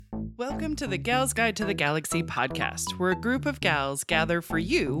Welcome to the Gals Guide to the Galaxy podcast, where a group of gals gather for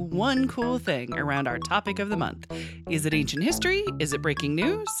you one cool thing around our topic of the month. Is it ancient history? Is it breaking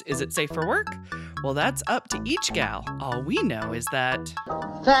news? Is it safe for work? Well, that's up to each gal. All we know is that...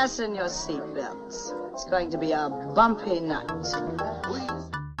 Fasten your seatbelts. It's going to be a bumpy night.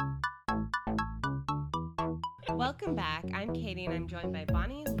 Welcome back. I'm Katie, and I'm joined by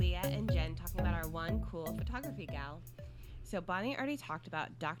Bonnie, Leah, and Jen talking about our one cool photography gal. So Bonnie already talked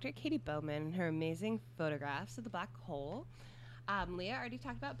about Dr. Katie Bowman and her amazing photographs of the black hole. Leah already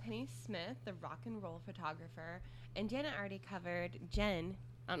talked about Penny Smith, the rock and roll photographer. And Jenna already covered Jen.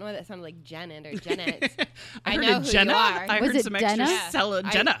 I don't know why that sounded like Janet or Janet. I heard know a who Jenna. you are. I Was heard it some Denna? extra Sella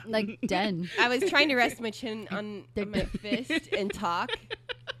Jenna. Like Den. I was trying to rest my chin on my fist and talk.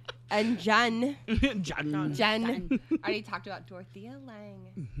 And Jen already talked about Dorothea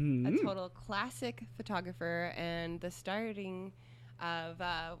Lange, a total classic photographer and the starting of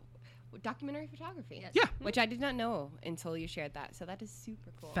documentary photography. Yes. Yeah. Which I did not know until you shared that. So that is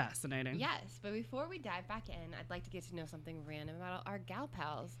super cool. Fascinating. Yes, but before we dive back in, I'd like to get to know something random about our gal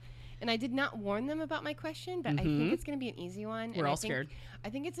pals. And I did not warn them about my question, but I think it's going to be an easy one. We're and all scared.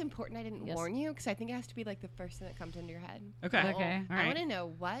 I think it's important I didn't warn you because I think it has to be like the first thing that comes into your head. Okay. Okay. All I want right. to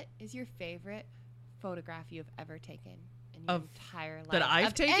know, what is your favorite photograph you've ever taken in your Of- entire life? that I've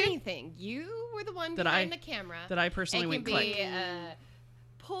of taken? Anything. You were the one That behind I- the camera. That I personally it went can click. be a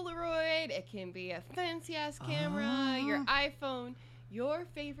Polaroid. It can be a fancy-ass camera, your iPhone. Your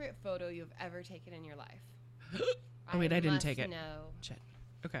favorite photo you've ever taken in your life. Oh, wait, I didn't must take it. know. Shit.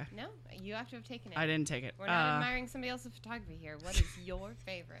 Okay. No, you have to have taken it. I didn't take it. We're not admiring somebody else's photography here. What is your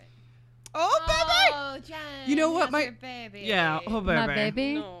favorite? Oh, baby! Oh, Jen. You know what, how's my- your baby? Yeah. Oh, baby. My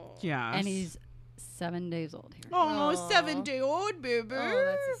baby. No. Yeah. And he's 7 days old here. Oh, Aw. 7-day-old baby. Oh,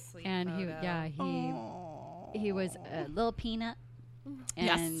 that's a sweet And photo. he was a little peanut.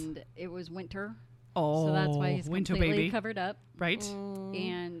 Yes. And it was winter. Oh, So that's why he's winter completely baby. covered up. Right?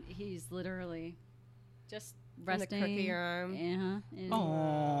 And he's literally just In the resting. crook of your arm. And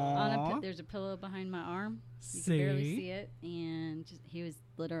Aww. there's a pillow behind my arm. You can barely See? see it. And just, he was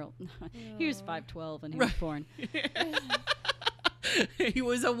literal. He was 5'12" when he was born. He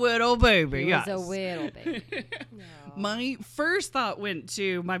was a little baby. He yes. was a little baby. No. My first thought went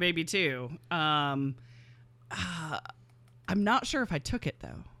to my baby too. I'm not sure if I took it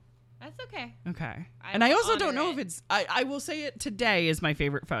though. That's okay. Okay. I And I will also don't honor know it. if it's I will say it today is my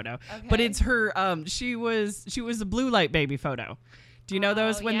favorite photo. But Okay. it's her she was a blue light baby photo. Do you know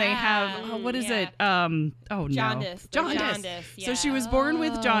those Oh, when they have yeah. what is Yeah. it? Oh no. Jaundice. The jaundice, So she yeah. was born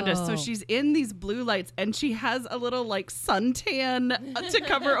with jaundice. So Oh. she's in these blue lights and she has a little like suntan to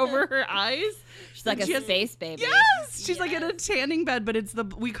cover over her eyes. She's like a She has- space baby. Yes, she's like in a tanning bed, but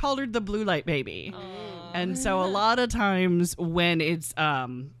we called her the blue light baby. And so a lot of times when it's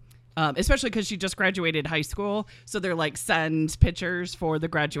especially because she just graduated high school, so they're like send pictures for the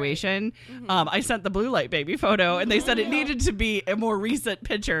graduation. I sent the blue light baby photo, and they said it needed to be a more recent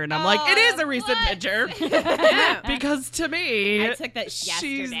picture, and I'm like, it is a recent what? picture because to me, I took that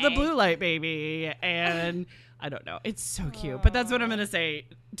she's the yesterday. blue light baby, and I don't know, it's so cute. But that's what I'm gonna say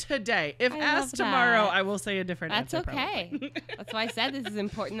today. If I asked love tomorrow, that. I will say a different That's answer. okay. Probably. That's why I said this is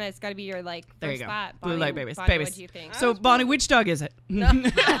important. That it's got to be your like There you first go. spot. Blue Bonnie, light babies. Bonnie, Babies. What do you think? So Bonnie, which dog is it?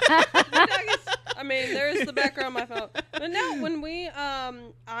 I mean, there's the background on my phone. But no, when we,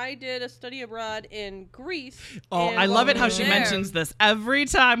 I did a study abroad in Greece. Oh, and I love while it we how were she there- mentions this every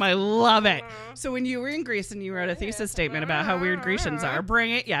time. I love it. So when you were in Greece and you wrote a thesis statement about how weird Grecians are,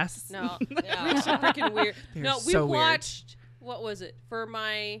 bring it. Yes. No, Greeks are freaking weird. They're No, we so weird. watched. What was it for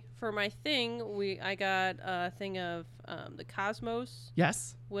my thing? I got a thing of the Cosmos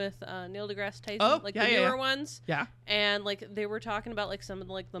Yes. with Neil deGrasse Tyson, Oh, like yeah, the yeah, newer yeah. ones. Yeah. And like they were talking about like some of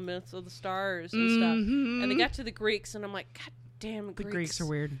the myths of the stars and stuff. Mhm. And they got to the Greeks, and I'm like, God damn, The Greeks are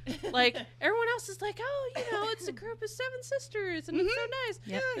weird. Like everyone else is like, oh, it's a group of 7 sisters, and it's so nice.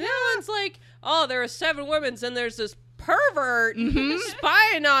 Yep. And the other one's like, oh, there are 7 women, and there's this pervert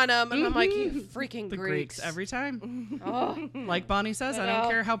spying on them, and I'm like, you freaking The Greeks every time. Oh, Like Bonnie says, I don't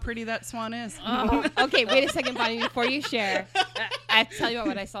care how pretty that swan is. Okay, wait a second, Bonnie. Before you share, I have to tell you about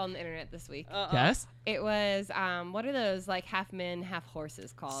what I saw on the internet this week. Yes. It was what are those like half men, half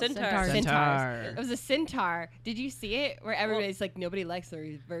horses called? Centaurs. Centaur. It was a centaur. Did you see it? Where everybody's like, nobody likes the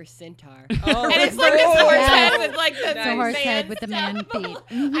reverse centaur. Oh, And it's like this horse Yes. head with like the The horse man head with the man stuff. feet.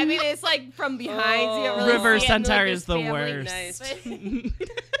 I mean, it's like from behind. So you don't really River see it, and, centaur like, is this the family. worst.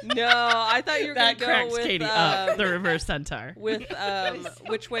 Nice. No, I thought you were That gonna go cracks with Katie up. The reverse centaur. with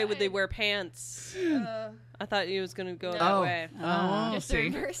which way would they wear pants? I thought you was gonna go that Oh. way. Oh, Just the see.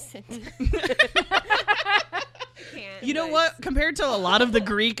 reverse centaur. can't. You know what? Compared to a lot of the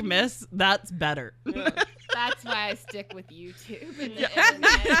Greek myths, that's better. That's why I stick with YouTube and the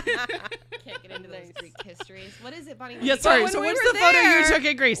internet. Can't get into those Greek histories. What is it, Bonnie? Yeah, sorry. when So we what's were the photo you there- took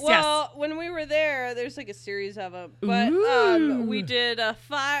at Greece? Well, when we were there, there's like a series of them. But Ooh. we did a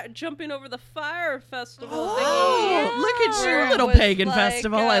jumping over the fire festival. Oh, look at Where your it little was pagan like,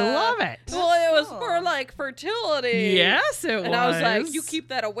 festival. I love it. Well, it was for like fertility. Yes, it was. And I was like, you keep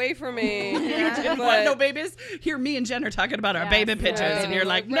that away from me. You didn't want no babies? Here, me and Jen are talking about our baby pictures, and you're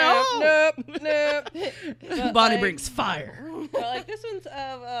like, no. Nope. But, Bonnie like, brings fire. but, like this one's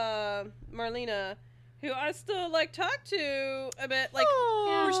of Marlena, who I still like talk to a bit. Like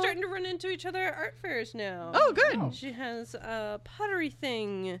we're starting to run into each other at art fairs now. Oh, good. She has a pottery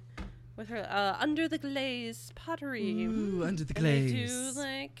thing with her under the glaze pottery. Ooh, under the And they glaze. do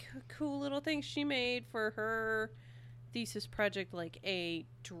like cool little things she made for her thesis project, like a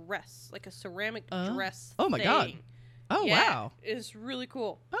dress, like a ceramic dress. Oh my God. thing. Oh, Yeah, wow. it's really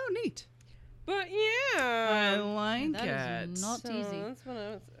cool. Oh, neat. But I yeah, like That it. is not so easy. that's what I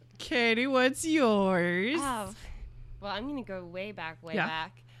was. Katie, what's yours? Oh, well, I'm going to go way back.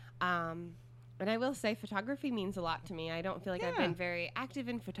 And I will say photography means a lot to me. I don't feel like I've Yeah. been very active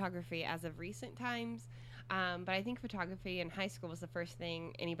in photography as of recent times. But I think photography in high school was the first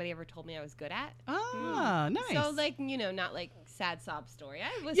thing anybody ever told me I was good at. Ah, nice. So, like, not like sad sob story.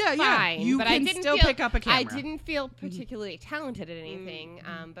 I was Yeah, fine, yeah. You but can I didn't still feel, pick up a camera. I didn't feel particularly talented at anything.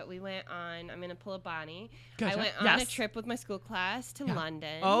 But we went on. I'm gonna pull a Bonnie. Gotcha. I went on Yes. a trip with my school class to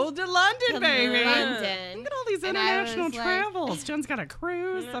London. Oh, to London, to baby. London. Look at all these And I international was like- travels. Jen's got a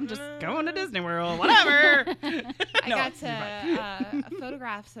cruise. I'm just going to Disney World. Whatever. I got to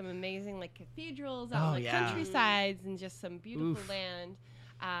photograph some amazing like cathedrals out Oh, on the yeah. countrysides and just some beautiful Oof. land.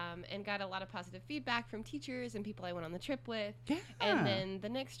 And got a lot of positive feedback from teachers and people I went on the trip with. Yeah. And then the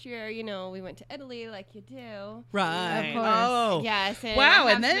next year, we went to Italy like you do. Right. Of course. Oh. Yes. And Wow,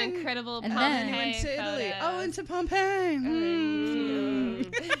 I have and some then- incredible and Pompeii then- You went to Italy. photos. Oh, into Pompeii.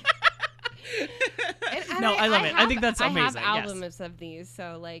 And, No, I love it. I think that's I have amazing, yes. albums of these,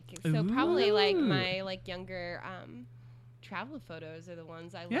 so probably like Ooh. my like younger travel photos are the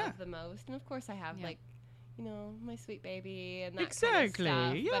ones I Yeah. love the most, and of course I have Yeah. like my sweet baby and that Exactly,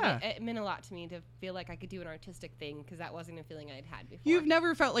 kind of stuff. yeah. But it meant a lot to me to feel like I could do an artistic thing because that wasn't a feeling I'd had before. You've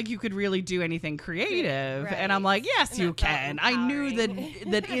never felt like you could really do anything creative. And I'm like, yes, And you that felt can. I knew empowering.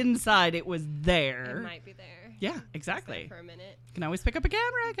 that inside it was it there. might be there. Yeah, Just exactly. there for a minute. Can always pick up a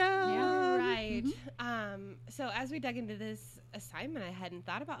camera again. Yeah. Right. So as we dug into this assignment, I hadn't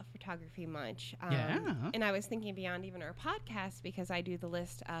thought about photography much. Yeah. And I was thinking beyond even our podcast because I do the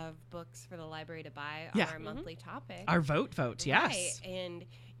list of books for the library to buy on Yeah. our monthly topic. Our vote, yes. Right. And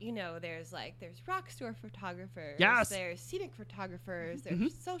there's rock store photographers. Yes. There's scenic photographers.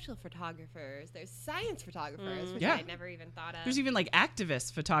 There's social photographers. There's science photographers, which Yeah. I'd never even thought of. There's even like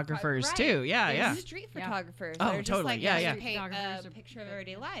activist photographers Right. too. Yeah, There's yeah. street Yeah. photographers. Oh, that are just totally. like Yeah, us yeah. who paint Photographers a are picture of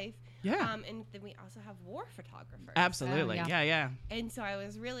everyday life. Yeah. And then we also have war photographers. Absolutely. yeah. Yeah, yeah. And so I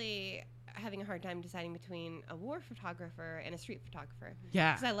was really having a hard time deciding between a war photographer and a street photographer.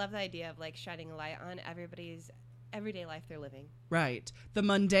 Yeah. Because I love the idea of shining a light on everybody's everyday life they're living. Right. The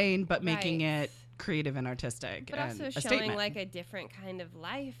mundane, but making Right. it creative and artistic. But and also a showing statement. a different kind of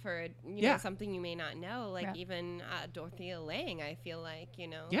life or Yeah. something you may not know. Yeah. Even Dorothea Lange, I feel like,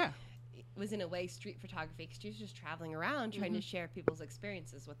 Yeah. was in a way street photography because she was just traveling around trying to share people's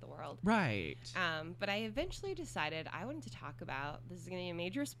experiences with the world. Right. But I eventually decided I wanted to talk about, this is going to be a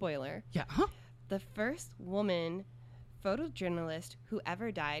major spoiler, Yeah. Huh? the first woman photojournalist who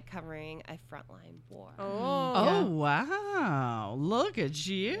ever died covering a frontline war. Oh, wow. Look at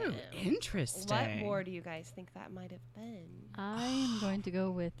you. Yeah. Interesting. What war do you guys think that might have been? I'm going to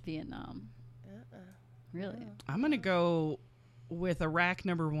go with Vietnam. Really? I'm going to go with Iraq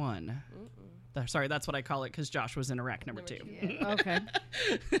number 1. Sorry, that's what I call it because Josh was in Iraq number 2. Yeah. Okay.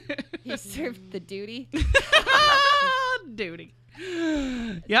 He served the duty. Duty.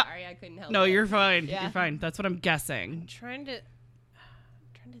 Yeah. Sorry, I couldn't help No, it. you're fine. Yeah. You're fine. That's what I'm guessing. Trying to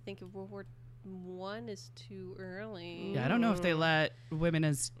think if World War One is too early. Yeah, I don't know if they let women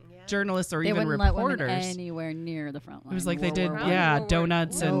as Yeah. journalists or They even wouldn't let women reporters. anywhere near the front line. It was like they World did, War yeah, War.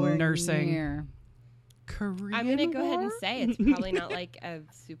 donuts Nowhere and nursing. near. Korean I'm going to go ahead and War? say it's probably not a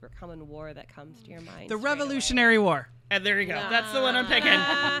super common war that comes to your mind. The straight away. Revolutionary War. And there you go. That's the one I'm picking.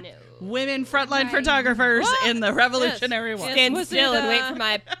 No. Women frontline photographers in the Revolutionary War. Yes. Stand Was still it, and wait for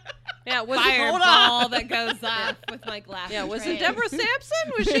my Yeah, was fireball that goes off with my glass. Yeah, was it train. Deborah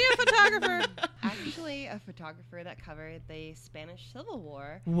Sampson? Was she a photographer? Actually, a photographer that covered the Spanish Civil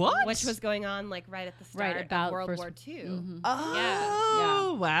War, What? which was going on like right at the start about of World first- War II. Mhm.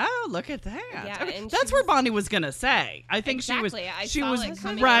 Oh, wow. Look at that. Yeah, Okay, and that's she where was- Bonnie was going to say. I think Exactly. I she saw was it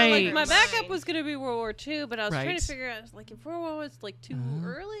coming. right. Like, my Right. backup was gonna be World War II, but I was trying Right. to figure out like if World War was like too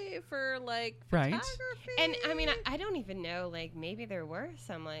early for like Right. photography. And I mean, I don't even know. Like, maybe there were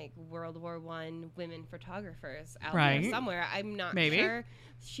some like World War One women photographers out Right. there somewhere. I'm not Maybe. sure.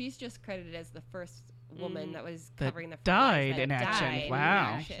 She's just credited as the first woman that was That covering the front lines died that in action. died in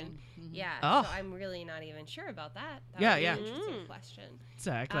Wow. action. Yeah. Oh. So I'm really not even sure about that. That Yeah, would be yeah. an interesting question.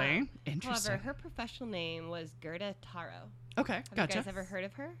 Exactly. Interesting. However, her professional name was Gerda Taro. Okay, Have gotcha. you guys ever heard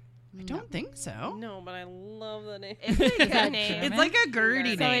of her? I don't think so. no, but I love the name. It's a good that name. German? It's like a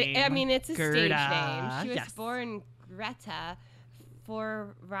Gertie So name. I mean, it's a stage Gerda, name. She was yes. born Greta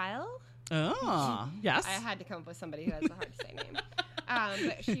Forrile. Oh, yes. I had to come up with somebody who has a hard to say name.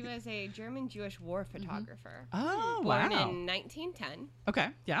 But she was a German Jewish war photographer. Oh, Born wow. in 1910. Okay,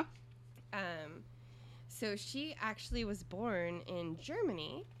 yeah. So she actually was born in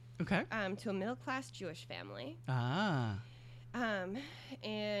Germany Okay. to a middle class Jewish family. Ah.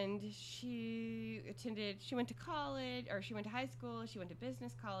 And she went to college, or she went to high school, she went to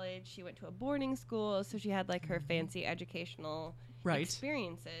business college, she went to a boarding school, so she had like her fancy educational Right.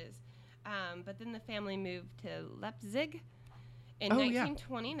 experiences. But then the family moved to Leipzig in Oh, yeah.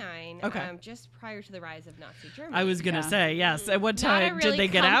 1929, Okay. just prior to the rise of Nazi Germany. I was going to Yeah. say, yes. At what Not a time really did they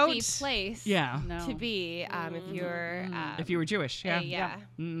get comfy out? place Yeah. No. to be if you're If you were Jewish, yeah. yeah,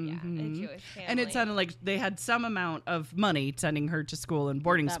 a Mhm. Jewish family. And it sounded like they had some amount of money sending her to school and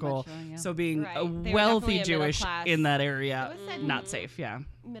boarding That school. much, yeah. So being Right. a They were wealthy definitely a Jewish middle-class- in that area, It was said not safe. Yeah.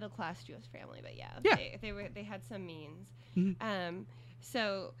 middle class Jewish family, but yeah, Yeah. they had some means. Mhm.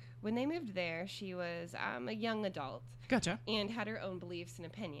 So when they moved there, she was a young adult Gotcha. and had her own beliefs and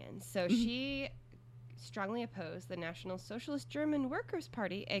opinions. So Mm-hmm. she strongly opposed the National Socialist German Workers'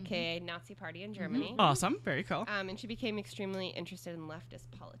 Party, aka Nazi Party in Germany. Awesome. Very cool. And she became extremely interested in leftist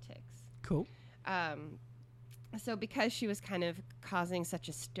politics. Cool. So because she was kind of causing such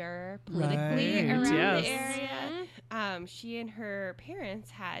a stir politically Right, around yes. the area, she and her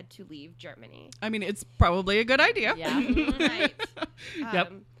parents had to leave Germany. I mean, it's probably a good idea. Yeah. Right.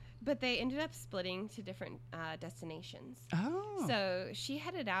 Yep. But they ended up splitting to different destinations. Oh. So she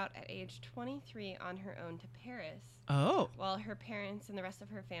headed out at age 23 on her own to Paris, Oh. while her parents and the rest of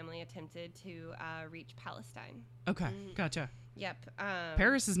her family attempted to reach Palestine. Okay. Gotcha. Yep.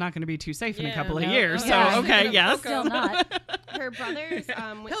 Paris is not going to be too safe in a Yeah, couple of no. years. Oh, So, yeah. okay, yes. Still not. Her brothers went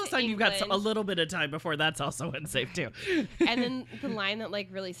to Palestine, you've got a England. little bit of time before that's also unsafe, too. And then the line that like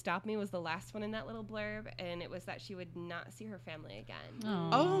really stopped me was the last one in that little blurb, and it was that she would not see her family again.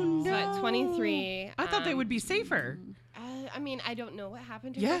 Oh, no. So at 23, I thought they would be safer. I mean, I don't know what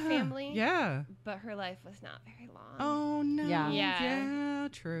happened to Yeah. her family, Yeah. but her life was not very long. Oh, no. Yeah. Yeah. Yeah,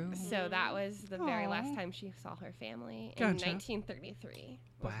 true. So that was the very last Aw. time she saw her family Gotcha. in 1933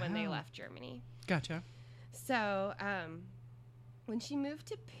 was when they Wow. left Germany. Gotcha. So when she moved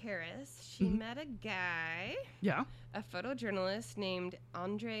to Paris, she Mm-hmm. met a guy, Yeah. a photojournalist named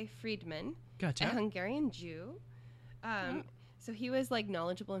Andre Friedman, Gotcha. a Hungarian Jew. So he was like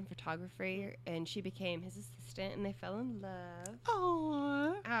knowledgeable in photography, and she became his assistant, and they fell in love.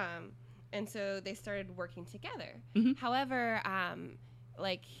 Aww. And so they started working together. Mhm. However,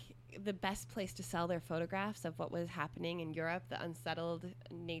 like the best place to sell their photographs of what was happening in Europe, the unsettled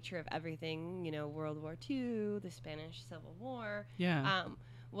nature of everything, you know, World War II, the Spanish Civil War, Yeah.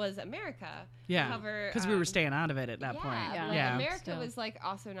 was America. Yeah. However, Because we were staying out of it at that point. Yeah. like, Yeah. America Still. was like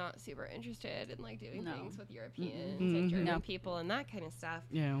also not super interested in like doing No. things with Europeans Mhm. and German No. people and that kind of stuff.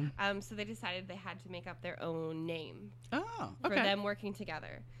 Yeah. So they decided they had to make up their own name Oh, for okay. them working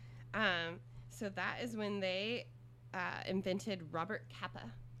together. So that is when they invented Robert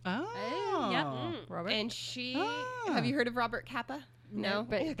Capa. Oh. Yep. Robert. And she, Ah. have you heard of Robert Capa? No,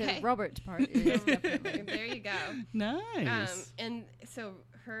 But okay. the Robert part is definitely. There you go. Nice. And so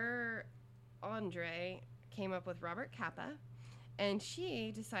her Andre came up with Robert Capa, and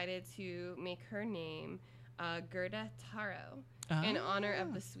she decided to make her name Gerda Taro in honor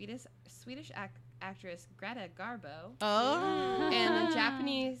of the Swedish actress Greta Garbo Oh. and the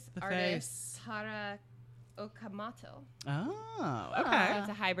Japanese The artist face. Tara Okamoto. Oh, okay. So it's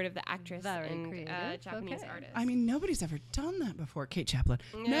a hybrid of the actress Very and creative. Japanese Okay. artist. I mean, nobody's ever done that before, Kate Chaplin.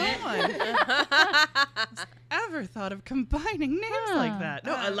 No Yeah. one has ever thought of combining names like that.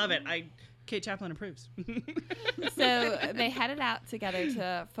 No, I love it. Kate Chaplin approves. So they headed out together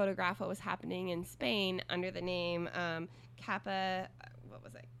to photograph what was happening in Spain under the name Capa. What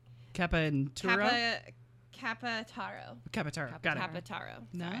was it? Kappa and Tura. Capataro. Capataro. Got it. Capataro.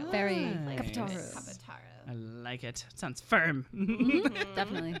 Nice. Very Capataro. I like it. Sounds firm.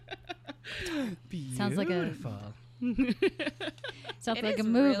 Definitely. Beautiful. Sounds like a It like is a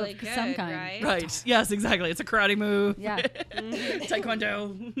move really of good, some kind. right? Right. Yes, exactly. It's a karate move. Yeah.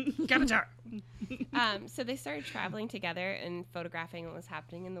 Taekwondo. Capataro. So they started traveling together and photographing what was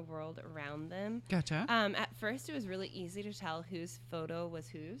happening in the world around them. Gotcha. At first, it was really easy to tell whose photo was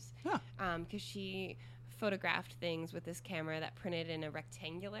whose, Huh. because she photographed things with this camera that printed in a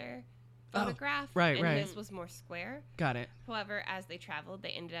rectangular photograph, right, and right. his was more square. Got it. However, as they traveled, they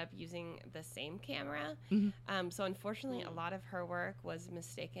ended up using the same camera. Mm-hmm. So unfortunately, a lot of her work was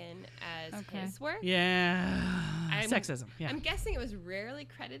mistaken as Okay. his work. Yeah. I'm- Sexism. Yeah. I'm guessing it was rarely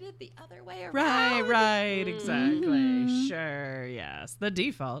credited the other way around. Right, exactly. Sure, yes. The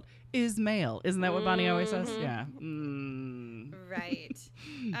default is male. Isn't that what Bonnie always says? Yeah. Right.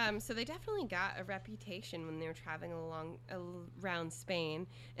 So they definitely got a reputation when they were traveling around Spain,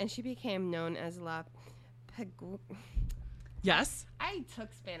 and she became known as La Pegu. Yes. I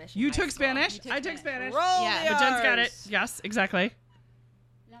took Spanish. in You high took school. Spanish. You took I took Spanish. Roll Yeah. the But Jen's got it. R's. Yes, exactly.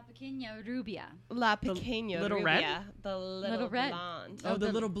 La Pequeña Rubia. La Pequeña little Rubia, red? the little, Little red. blonde. Oh, the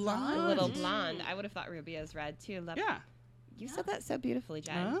the little blonde. The little blonde. I would have thought Rubia is red too. Yeah. You said that so beautifully,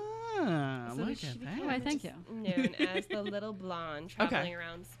 Jen. Ah, So look she at became that. Why, thank just you. known as the little blonde, traveling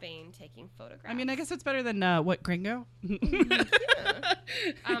around Spain taking photographs. I mean, I guess it's better than what, Gringo? You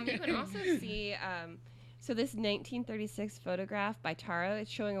can also see, so this 1936 photograph by Taro,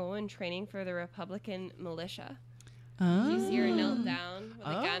 it's showing a woman training for the Republican militia. Oh. Do you see her knelt down with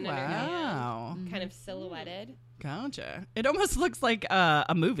a gun in her wow. hand, kind of silhouetted? Gotcha. It almost looks like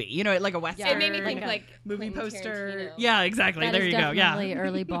a movie, like a Western. It made me think Okay. like movie Quentin poster. Tarantino. Yeah, exactly. That there is you go. definitely Yeah.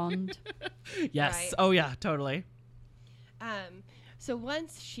 early Bond. Yes. Right. Oh, yeah, totally. So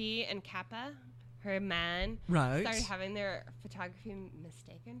once she and Kappa, her man, Right. started having their photography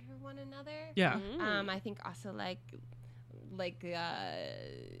mistaken for one another. Yeah. I think also like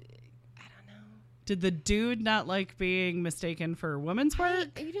I don't know. Did the dude not like being mistaken for women's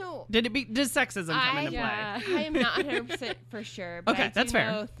work? Did sexism come into Yeah. play? I am not 100% for sure, but Okay, I do that's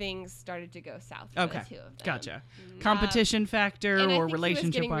fair. know things started to go south for Okay. the two of them. Gotcha. Competition factor And I or think relationship he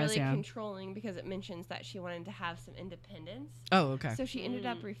was getting wise, really yeah. controlling because it mentions that she wanted to have some independence. Oh, okay. So she ended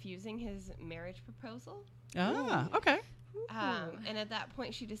up refusing his marriage proposal. Okay. And at that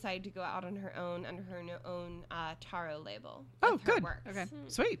point, she decided to go out on her own under her own Taro label. Oh, with her good. works. Okay.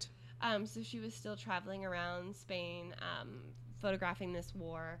 Sweet. So she was still traveling around Spain, photographing this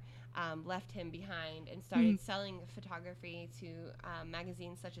war, left him behind, and started selling photography to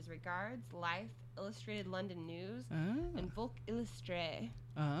magazines such as Regards, Life, Illustrated London News, and Volk Illustré.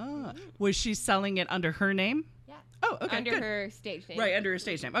 Was she selling it under her name? Yeah. Oh, okay. Under good. her stage name. Right, under her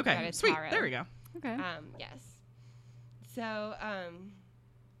stage name. Okay. Got Sweet. Taro. There we go. Okay. Yes. So,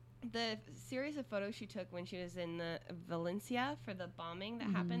 the series of photos she took when she was in the Valencia for the bombing that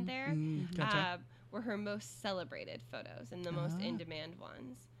happened there Gotcha. were her most celebrated photos and the most in-demand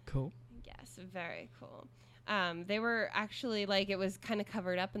ones. Cool. Yes, very cool. They were actually it was kind of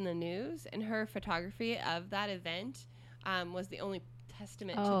covered up in the news, and her photography of that event was the only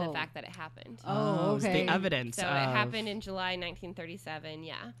testament to the Oh. fact that it happened. Oh, it's okay. the evidence. So of... it happened in July 1937.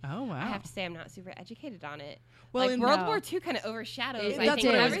 Yeah. Oh, wow. I have to say I'm not super educated on it. Well, like in- World No. War II kind of overshadows. I That's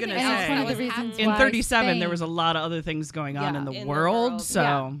think what I was everything gonna else say. that And it's was one of the reasons happening. in why 37, there Spain- was a lot of other things going on Yeah. in the In the world. world. So,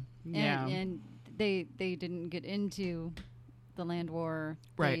 Yeah. yeah. And they didn't get into the land war.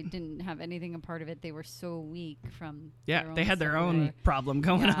 They Right. didn't have anything a part of it. They were so weak from Yeah, they had their civil own war. problem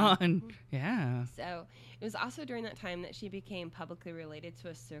going Yeah. on. Yeah. So it was also during that time that she became publicly related to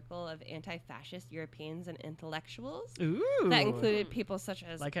a circle of anti-fascist Europeans and intellectuals Ooh. that included people such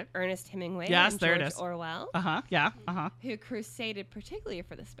as Like it? Ernest Hemingway Yes, and there it George is. Orwell, Yeah. who crusaded particularly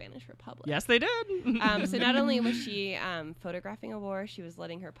for the Spanish Republic. Yes, they did. So not only was she photographing a war, she was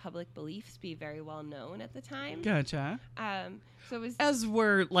letting her public beliefs be very well known at the time. Gotcha. So it was As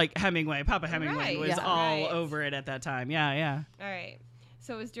were like Hemingway. Papa Hemingway Right, was yeah. all Right. over it at that time. Yeah, yeah. all right.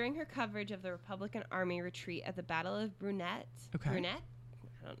 So it was during her coverage of the Republican Army retreat at the Battle of Brunette. Okay. Brunette?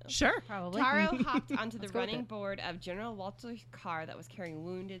 I don't know. Sure. Probably. Taro hopped onto the Let's go with running it. board of General Walter's car that was carrying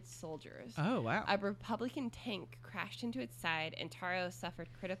wounded soldiers. Oh, wow. A Republican tank crashed into its side, and Taro suffered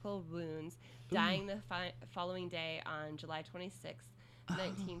critical wounds, dying the following day on July 26th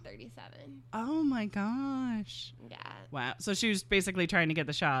 1937. Oh my gosh. Yeah. Wow. So she was basically trying to get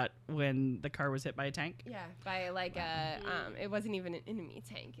the shot when the car was hit by a tank? Yeah, by like it wasn't even an enemy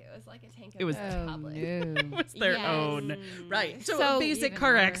tank. It was like a tank of It was- the Oh, public. no. It was their Yes. own. Right. So, So a basic even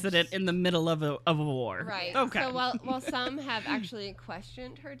car worse. accident in the middle of a war. Right. Okay. So while some have actually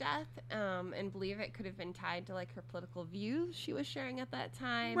questioned her death and believe it could have been tied to like her political views she was sharing at that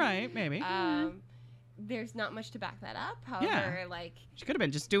time. Right, maybe. There's not much to back that up. However, like She could have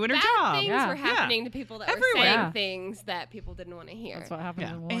been just doing her bad job. things Yeah. were happening to people that were Everywhere. saying Yeah. things that people didn't want to hear. That's what happens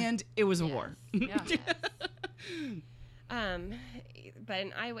Yeah. in war. And it was a war. Yeah. But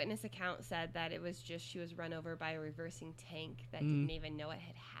an eyewitness account said that it was just she was run over by a reversing tank that didn't even know it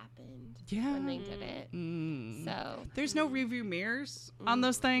had happened Yeah. when they did it. Mm. So There's no review mirrors on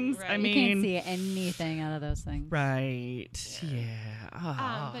those things. I Right. you mean, can't see anything out of those things. right. Yeah.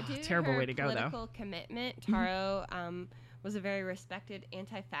 Ah, but due to terrible her way to go, though. political commitment, Taro was a very respected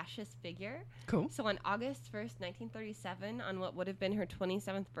anti-fascist figure. Cool. So on August 1st, 1937, on what would have been her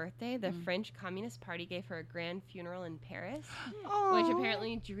 27th birthday, the French Communist Party gave her a grand funeral in Paris, which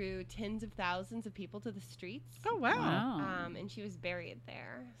apparently drew tens of thousands of people to the streets. Oh, wow. Wow. And she was buried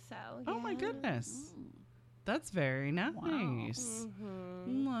there. So Oh, my yeah. goodness. That's very nice.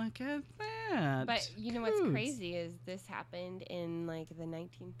 Look at that. But you know what's Cute. crazy is this happened in like the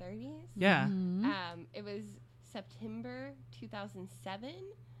 1930s. Yeah. It was September 2007.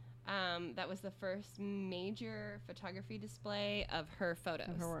 That was the first major photography display of her photos.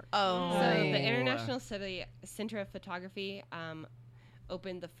 Of her work. Oh. So the International Center of Photography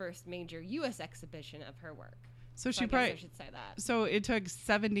opened the first major U.S. exhibition of her work. So So she I guess probably. I should say that. So it took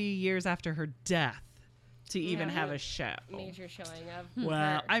 70 years after her death to even Yeah. have a show. Major showing of Wow.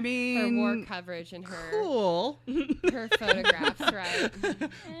 her, I her mean, war coverage and her cool. her photographs, right?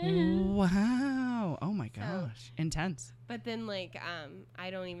 Wow. Oh my gosh. Intense. But then, like,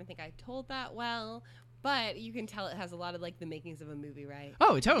 I don't even think I told that well. But you can tell it has a lot of like the makings of a movie, right?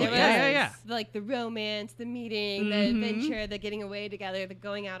 Oh, totally. There Yeah. was, like the romance, the meeting, the Mhm. adventure, the getting away together, the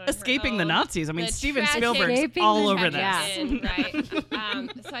going out on Escaping her the own, Nazis. I mean, the Steven tragic- Spielberg's Escaping all the over tragic this. end,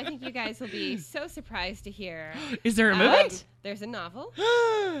 right? So I think you guys will be so surprised to hear. Is there a movie? There's a novel.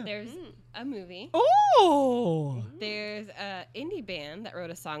 There's a movie. Oh, There's a indie band that wrote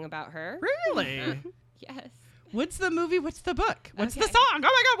a song about her. really? Yes. What's the movie? What's the book? What's the Okay. song? Oh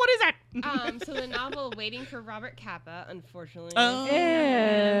my God, what is it? So the novel "Waiting for Robert Capa," unfortunately, Oh. is by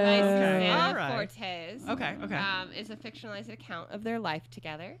Okay. Susanna All right. Fortes. Okay, okay. Is a fictionalized account of their life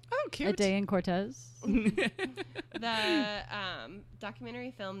together. Oh, A cute. Day in Cortez. The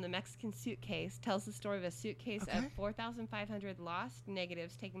documentary film "The Mexican Suitcase" tells the story of a suitcase Okay. of 4,500 lost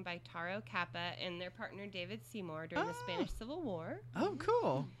negatives taken by Taro Capa and their partner David Seymour during the Oh. Spanish Civil War. Oh,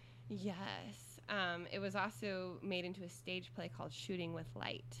 cool. Yes. It was also made into a stage play called Shooting with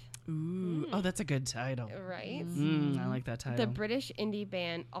Light. Ooh. Oh, that's a good title. Right? I like that title. The British indie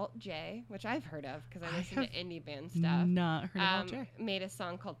band Alt J, which I've heard of because I I listen to have indie band stuff, Not heard of Alt J. made a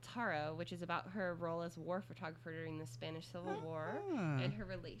song called Taro, which is about her role as war photographer during the Spanish Civil War Ah. and her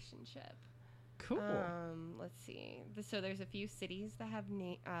relationship. Cool. Let's see. So there's a few cities that have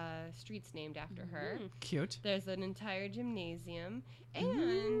streets named after her. Cute. There's an entire gymnasium, and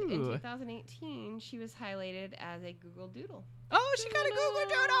in Ooh. 2018, she was highlighted as a Google Doodle. Oh, she got a Google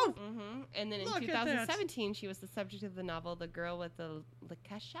Doodle. And then in Look at that. 2017, she was the subject of the novel "The Girl with the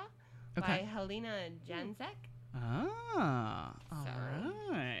Lakesha" by Okay. Helena Janzek. Ah, all So-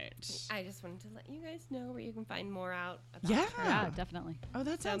 right. I just wanted to let you guys know where you can find more out about Yeah. her. Yeah, definitely. Oh,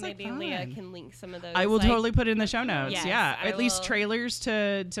 that So sounds like maybe fun. Leah can link some of those. I will like- totally put it in the show notes. Yes, yeah, I at least will. trailers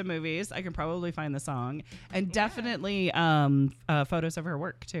to movies. I can probably find the song, and definitely photos of her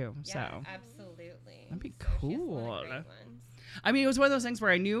work too. Yeah, So absolutely. That'd be So she has a lot of cool. great ones. I mean, it was one of those things where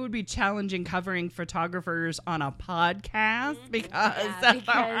I knew it would be challenging covering photographers on a podcast because, Yeah,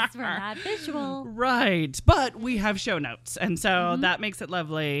 because we're not visual. right. But we have show notes, and so that makes it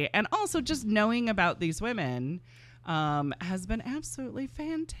lovely. And also, just knowing about these women has been absolutely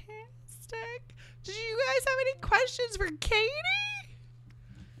fantastic. Did you guys have any questions for Katie?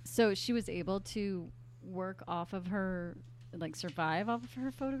 So she was able to work off of her, like survive off of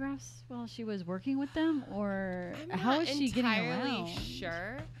her photographs while she was working with them, or I'm how not is she getting entirely around?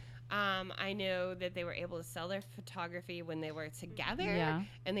 sure. I know that they were able to sell their photography when they were together, Yeah.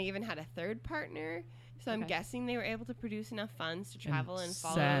 and they even had a third partner. So I'm Okay. guessing they were able to produce enough funds to travel and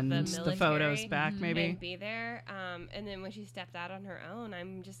follow send the military the photos back, maybe. and be there. And then when she stepped out on her own,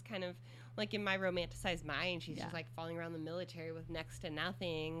 I'm just kind of like in my romanticized mind, she's Yeah. just like falling around the military with next to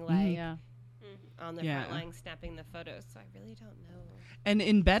nothing. Like, Yeah. on the Yeah. front line snapping the photos. So I really don't know. And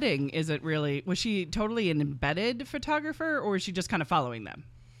embedding isn't really. Was she totally an embedded photographer, or was she just kind of following them?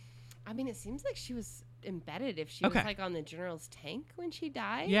 I mean, it seems like she was embedded if she Okay. was like on the general's tank when she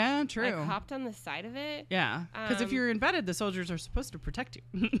died. Yeah, true. Like hopped on the side of it. Yeah, because if Um, you're embedded, the soldiers are supposed to protect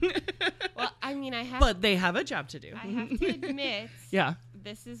you. Well, I mean, But they have a job to do. I have to admit, Yeah.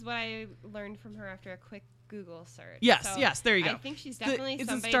 this is what I learned from her after a quick Google search. Yes, So yes, there you go. I think she's The- definitely it's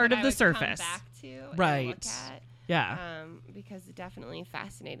the somebody start that of I the would come surface. back to and Right. look at, Yeah. because it's definitely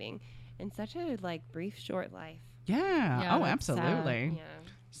fascinating and such a like brief, short life. Yeah. Yeah, Oh, that's sad. absolutely. Yeah.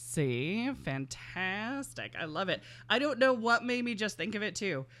 See, fantastic. I love it. I don't know what made me just think of it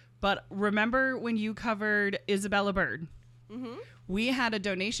too, but remember when you covered Isabella Bird? Mm-hmm. We had a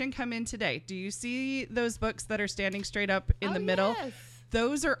donation come in today. Do you see those books that are standing straight up in the middle? Yes.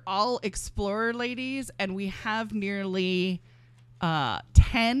 Those are all Explorer ladies, and we have nearly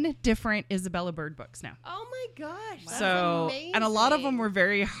 10 different Isabella Bird books now. Oh my gosh. That's So, and a lot of them amazing. were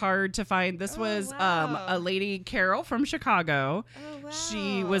very hard to find. This Oh, was wow. a lady, Carol from Chicago. Oh, wow.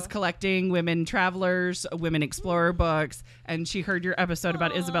 She was collecting women travelers, women explorer books, and she heard your episode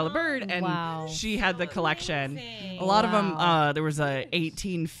about Isabella Bird, and Wow. she had the collection. amazing. A lot of them, Wow. there was a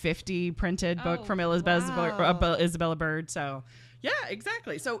 1850 printed book Oh, from wow. Isabella Bird. So, yeah,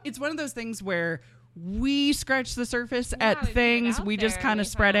 exactly. So it's one of those things where we scratch the surface Yeah, at we put it things. out We just there, kind we of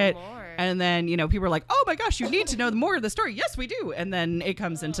spread find it. out more. And then, people are like, oh my gosh, you need to know more of the story. Yes, we do. And then it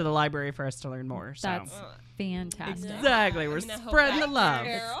comes into the library for us to learn more. So That's fantastic. exactly. We're I'm gonna hope spreading the that love.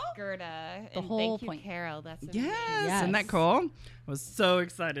 Carol. Gerda. And whole thank you, point. Carol. That's Yes. amazing. Isn't that Yes. cool? I was so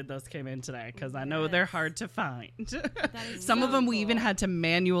excited those came in today because I know they're Yes. hard to find. is Some of so them we even cool. had to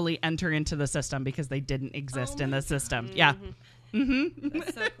manually enter into the system because they didn't exist in the system. Yeah.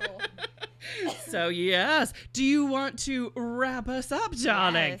 That's so cool. So, yes. Do you want to wrap us up,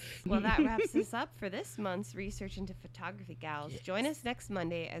 darling? Yes. Well, that wraps us up for this month's Research into Photography Gals. Join us next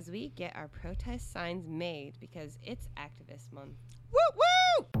Monday as we get our protest signs made because it's Activist Month.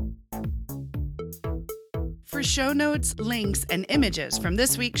 Woo woo! For show notes, links, and images from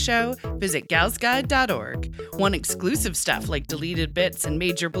this week's show, visit galsguide.org. Want exclusive stuff like deleted bits and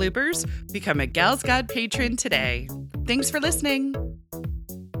major bloopers? Become a Gals Guide patron today. Thanks for listening.